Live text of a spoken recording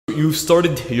You've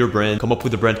started your brand, come up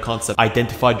with a brand concept,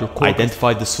 identified your core,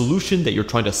 identified the solution that you're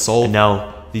trying to solve, and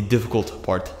now the difficult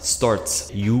part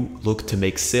starts. You look to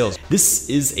make sales. This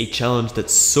is a challenge that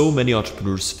so many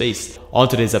entrepreneurs face. On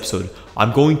today's episode,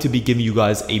 I'm going to be giving you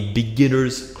guys a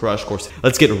beginner's crash course.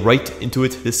 Let's get right into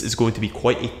it. This is going to be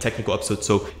quite a technical episode,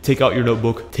 so take out your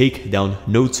notebook, take down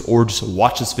notes, or just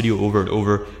watch this video over and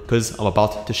over because I'm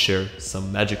about to share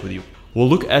some magic with you. We'll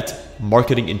look at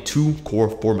marketing in two core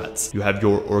formats. You have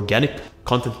your organic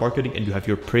content marketing and you have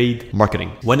your paid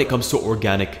marketing. When it comes to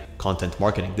organic content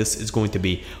marketing, this is going to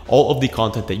be all of the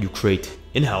content that you create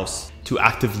in-house to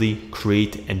actively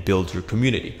create and build your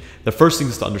community. The first thing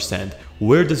is to understand,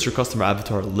 where does your customer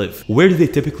avatar live? Where do they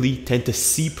typically tend to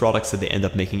see products that they end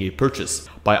up making a purchase?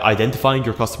 By identifying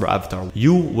your customer avatar,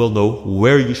 you will know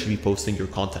where you should be posting your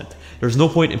content. There's no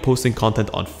point in posting content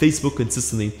on Facebook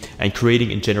consistently and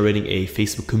creating and generating a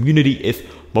Facebook community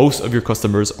if most of your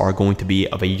customers are going to be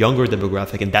of a younger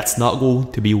demographic, and that's not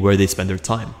going to be where they spend their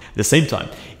time. At the same time,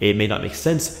 it may not make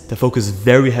sense to focus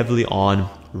very heavily on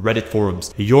Reddit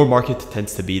forums. Your market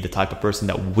tends to be the type of person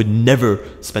that would never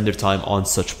spend their time on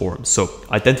such forums. So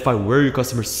identify where your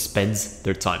customer spends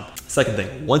their time. Second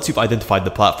thing, once you've identified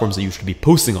the platforms that you should be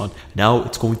posting on, now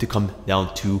it's going to come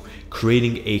down to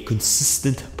creating a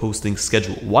consistent posting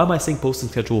schedule. Why am I saying posting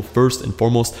schedule first and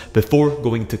foremost before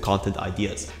going to content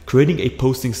ideas? Creating a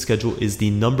posting schedule is the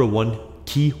number one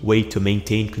key way to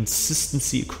maintain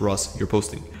consistency across your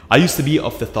posting. I used to be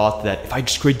of the thought that if I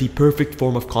just create the perfect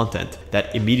form of content,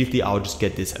 that immediately I would just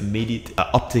get this immediate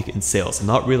uptick in sales,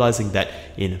 not realizing that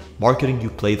in marketing, you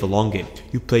play the long game.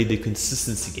 You play the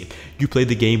consistency game. You play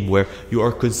the game where you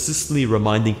are consistently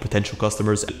reminding potential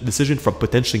customers a decision from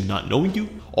potentially not knowing you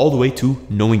all the way to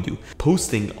knowing you.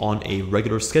 Posting on a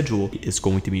regular schedule is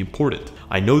going to be important.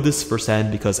 I know this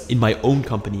firsthand because in my own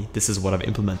company, this is what I've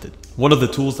implemented. One of the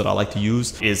tools that I like to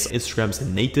use is Instagram's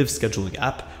native scheduling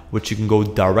app, which you can go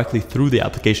directly through the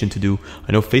application to do.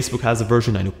 I know Facebook has a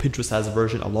version, I know Pinterest has a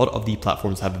version, a lot of the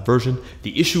platforms have a version.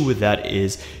 The issue with that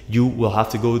is you will have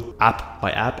to go app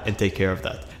by app and take care of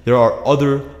that. There are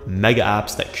other mega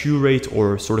apps that curate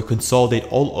or sort of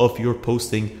consolidate all of your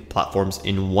posting platforms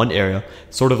in one area,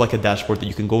 sort of like a dashboard that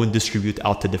you can go and distribute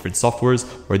out to different softwares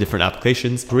or different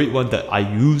applications. A great one that I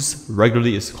use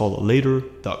regularly is called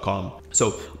later.com.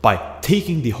 So by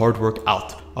taking the hard work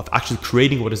out of actually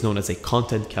creating what is known as a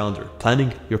content calendar,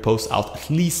 planning your posts out at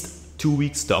least 2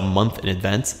 weeks to a month in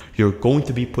advance, you're going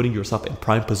to be putting yourself in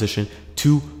prime position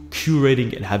to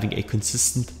curating and having a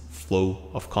consistent flow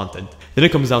of content. Then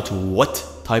it comes down to what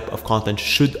type of content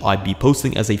should I be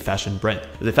posting as a fashion brand.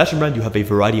 As a fashion brand, you have a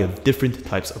variety of different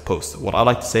types of posts. What I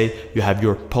like to say, you have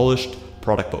your polished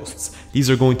product posts. These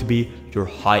are going to be your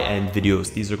high-end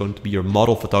videos. These are going to be your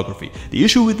model photography. The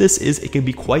issue with this is it can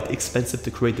be quite expensive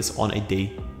to create this on a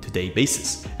day-to-day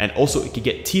basis. And also it can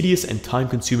get tedious and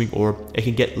time-consuming, or it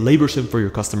can get laborsome for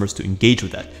your customers to engage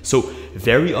with that. So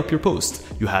vary up your post.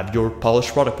 You have your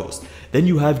polished product post. Then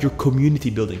you have your community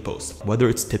building post, whether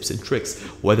it's tips and tricks,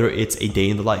 whether it's a day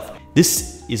in the life.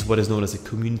 This is what is known as a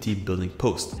community building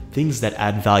post. Things that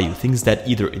add value, things that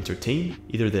either entertain,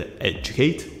 either that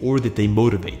educate, or that they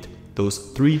motivate.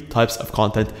 Those three types of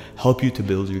content help you to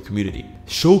build your community.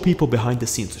 Show people behind the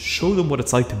scenes, show them what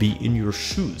it's like to be in your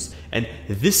shoes. And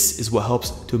this is what helps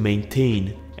to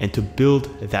maintain and to build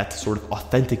that sort of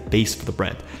authentic base for the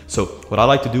brand. So what I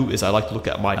like to do is I like to look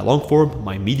at my long form,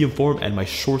 my medium form, and my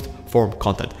short form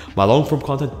content. My long form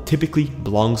content typically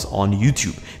belongs on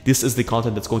YouTube. This is the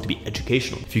content that's going to be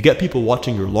educational. If you get people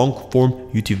watching your long form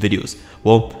YouTube videos,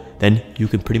 well, then you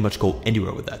can pretty much go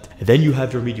anywhere with that. And then you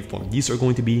have your medium form. These are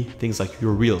going to be things like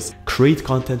your reels. Create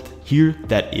content here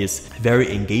that is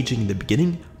very engaging in the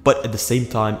beginning, but at the same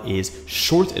time is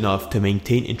short enough to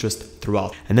maintain interest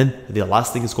throughout. And then the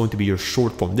last thing is going to be your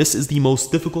short form. This is the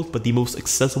most difficult, but the most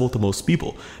accessible to most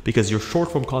people, because your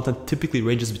short form content typically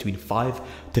ranges between 5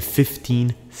 to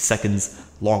 15 seconds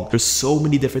long. There's so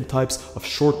many different types of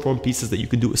short form pieces that you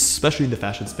can do, especially in the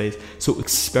fashion space. So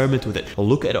experiment with it.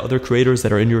 Look at other creators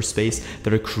that are in your space,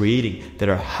 that are creating, that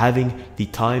are having the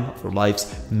time of their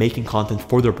lives, making content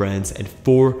for their brands and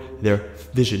for their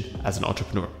vision as an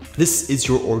entrepreneur. This is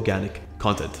your organic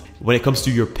content. When it comes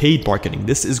to your paid marketing,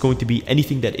 this is going to be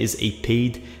anything that is a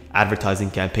paid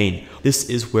advertising campaign. This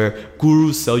is where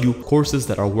gurus sell you courses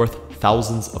that are worth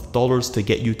thousands of dollars to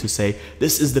get you to say,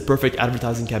 this is the perfect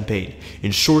advertising campaign.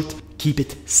 In short, keep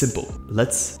it simple.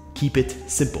 Let's keep it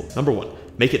simple. Number one,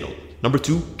 make it known. Number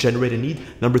 2, generate a need.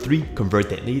 Number 3, convert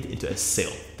that need into a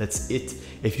sale. That's it.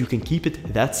 If you can keep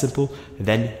it that simple,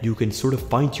 then you can sort of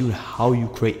fine tune how you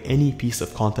create any piece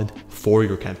of content for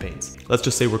your campaigns. Let's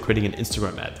just say we're creating an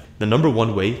Instagram ad. The number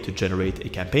 1 way to generate a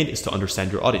campaign is to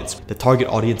understand your audience, the target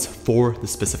audience for the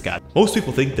specific ad. Most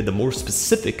people think that the more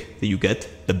specific that you get,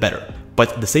 the better.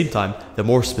 But at the same time, the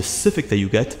more specific that you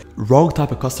get, wrong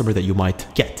type of customer that you might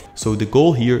get. So the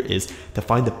goal here is to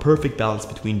find the perfect balance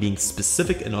between being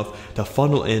specific enough to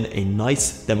funnel in a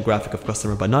nice demographic of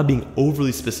customer, but not being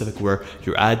overly specific where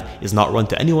your ad is not run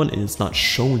to anyone and it's not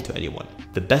shown to anyone.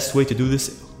 The best way to do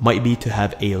this might be to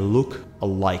have a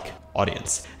look-alike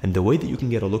audience. And the way that you can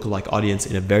get a look-alike audience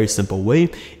in a very simple way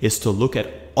is to look at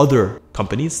other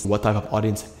companies, what type of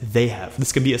audience they have.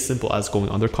 This can be as simple as going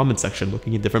on their comment section,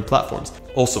 looking at different platforms.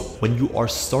 Also, when you are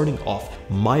starting off,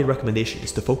 my recommendation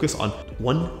is to focus on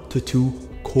 1 to 2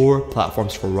 core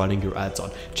platforms for running your ads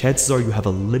on. Chances are you have a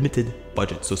limited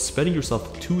budget, so spreading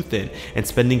yourself too thin and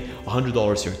spending $100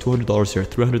 here, $200 here,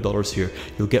 $300 here,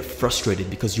 you'll get frustrated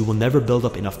because you will never build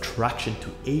up enough traction to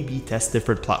A/B test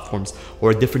different platforms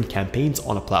or different campaigns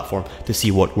on a platform to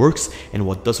see what works and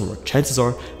what doesn't work. Chances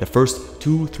are the first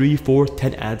 2, 3, 4,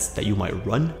 10 ads that you might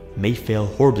run may fail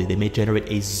horribly. They may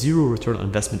generate a 0 return on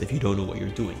investment if you don't know what you're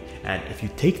doing. And if you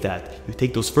take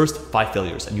those first 5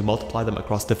 failures and you multiply them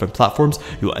across different platforms,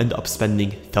 you'll end up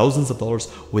spending thousands of dollars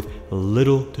with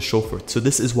little to show for it. So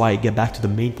this is why I get back to the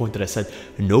main point that I said,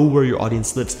 know where your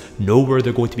audience lives, know where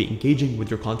they're going to be engaging with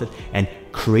your content, and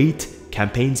create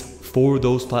campaigns for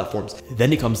those platforms.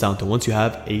 Then it comes down to, once you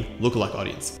have a lookalike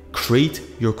audience, create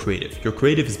your creative. Your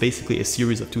creative is basically a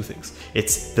series of 2 things.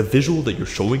 It's the visual that you're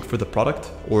showing for the product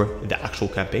or the actual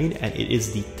campaign, and it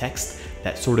is the text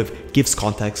that sort of gives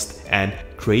context and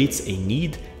creates a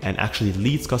need and actually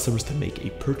leads customers to make a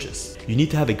purchase. You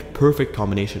need to have a perfect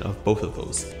combination of both of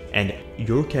those. And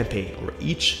your campaign or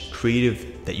each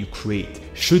creative that you create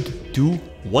should do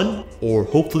one or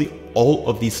hopefully all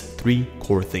of these 3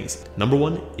 core things. Number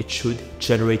 1, it should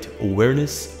generate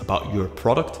awareness about your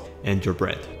product and your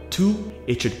brand. 2,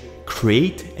 it should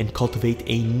create and cultivate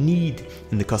a need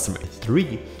in the customer.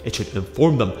 3, it should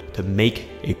inform them to make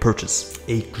a purchase.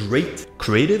 A great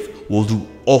creative will do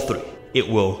all 3. It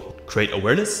will create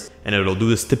awareness, and it'll do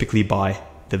this typically by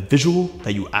the visual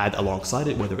that you add alongside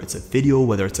it, whether it's a video,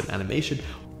 whether it's an animation.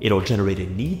 It'll generate a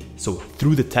need. So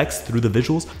through the text, through the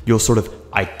visuals, you'll sort of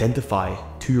identify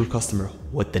to your customer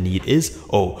what the need is.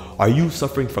 Oh, are you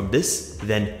suffering from this?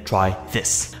 Then try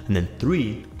this. And then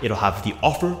 3, it'll have the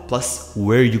offer plus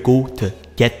where you go to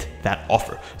get that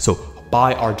offer. So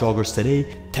buy our joggers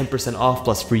today, 10% off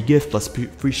plus free gift plus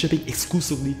free shipping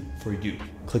exclusively for you.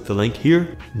 Click the link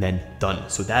here and then done.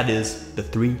 So that is the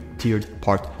 3-tiered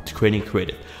part to creating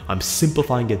creative. I'm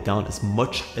simplifying it down as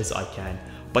much as I can.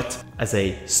 But as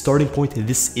a starting point,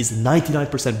 this is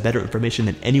 99% better information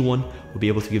than anyone will be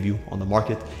able to give you on the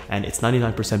market. And it's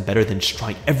 99% better than just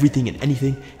trying everything and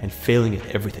anything and failing at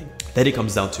everything. Then it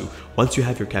comes down to, once you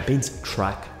have your campaigns,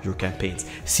 track your campaigns.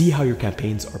 See how your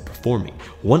campaigns are performing.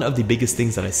 One of the biggest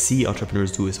things that I see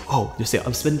entrepreneurs do is, they say,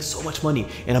 I'm spending so much money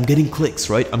and I'm getting clicks,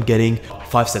 right? I'm getting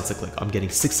 5 cents a click. I'm getting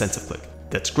 6 cents a click.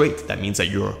 That's great. That means that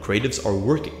your creatives are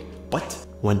working. But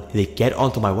when they get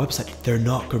onto my website, they're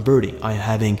not converting. I'm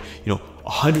having,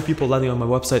 100 people landing on my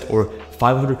website or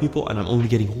 500 people and I'm only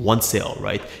getting 1 sale,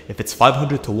 right? If it's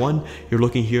 500 to 1, you're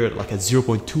looking here at like a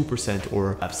 0.2%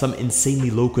 or some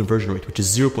insanely low conversion rate, which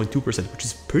is 0.2%, which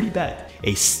is pretty bad.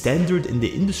 A standard in the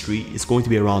industry is going to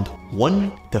be around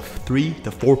 1 to 3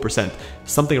 to 4%.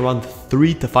 Something around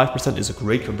 3 to 5% is a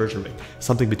great conversion rate.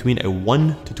 Something between a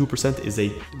 1 to 2% is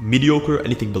a mediocre.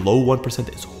 Anything below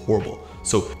 1% is horrible.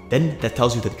 So then that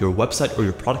tells you that your website or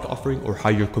your product offering or how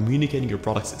you're communicating your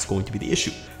products is going to be the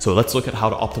issue. So let's look at how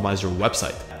to optimize your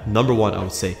website. Number 1, I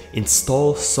would say,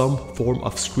 install some form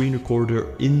of screen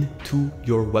recorder into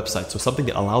your website. So something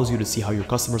that allows you to see how your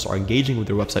customers are engaging with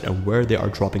your website and where they are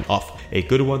dropping off. A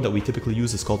good one that we typically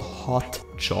use is called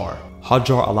Hotjar.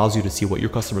 Hotjar allows you to see what your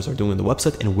customers are doing on the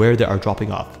website and where they are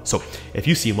dropping off. So if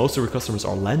you see most of your customers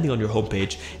are landing on your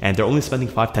homepage and they're only spending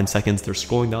 5-10 seconds, they're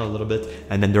scrolling down a little bit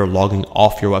and then they're logging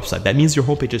off your website, that means your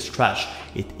homepage is trash.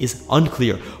 It is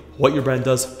unclear what your brand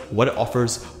does, what it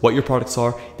offers, what your products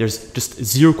are. There's just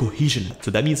 0 cohesion. So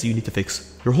that means you need to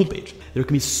fix your homepage. There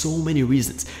can be so many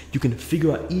reasons. You can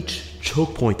figure out each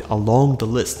choke point along the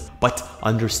list, but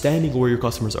understanding where your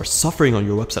customers are suffering on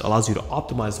your website allows you to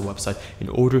optimize the website in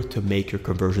order to make your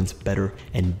conversions better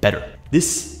and better.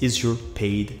 This is your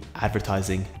paid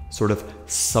advertising sort of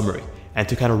summary. And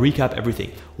to kind of recap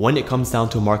everything, when it comes down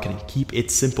to marketing, keep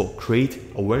it simple. Create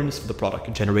awareness for the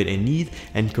product, generate a need,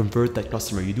 and convert that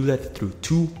customer. You do that through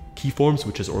two key forms,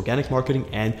 which is organic marketing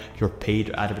and your paid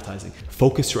advertising.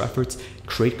 Focus your efforts,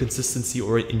 create consistency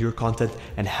in your content,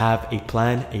 and have a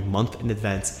plan a month in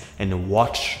advance, and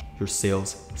watch your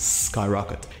sales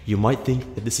skyrocket. You might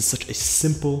think that this is such a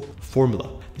simple formula.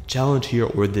 The challenge here,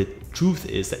 or the truth,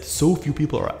 is that so few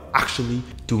people are actually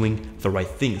doing the right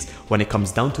things. When it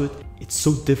comes down to it, it's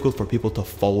so difficult for people to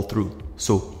follow through.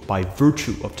 So by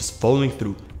virtue of just following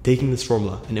through, taking this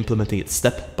formula and implementing it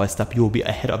step by step, you will be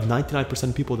ahead of 99%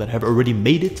 of people that have already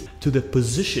made it to the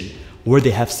position where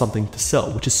they have something to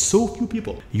sell, which is so few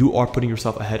people. You are putting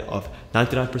yourself ahead of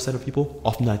 99% of people,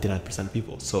 of 99% of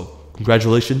people. So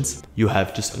congratulations, you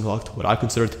have just unlocked what I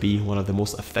consider to be one of the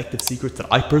most effective secrets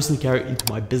that I personally carry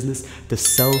into my business to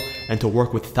sell and to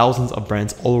work with thousands of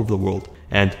brands all over the world.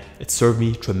 And it served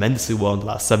me tremendously well in the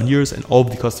last 7 years, and all of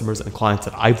the customers and clients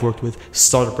that I've worked with,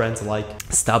 startup brands alike,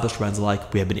 established brands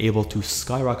alike, we have been able to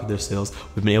skyrocket their sales.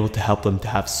 We've been able to help them to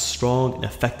have strong and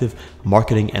effective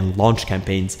marketing and launch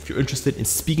campaigns. If you're interested in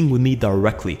speaking with me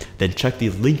directly, then check the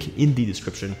link in the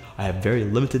description. I have very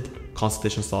limited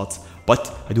consultation slots,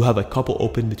 but I do have a couple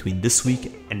open between this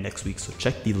week and next week. So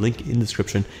check the link in the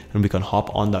description and we can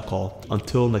hop on that call.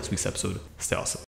 Until next week's episode, stay awesome.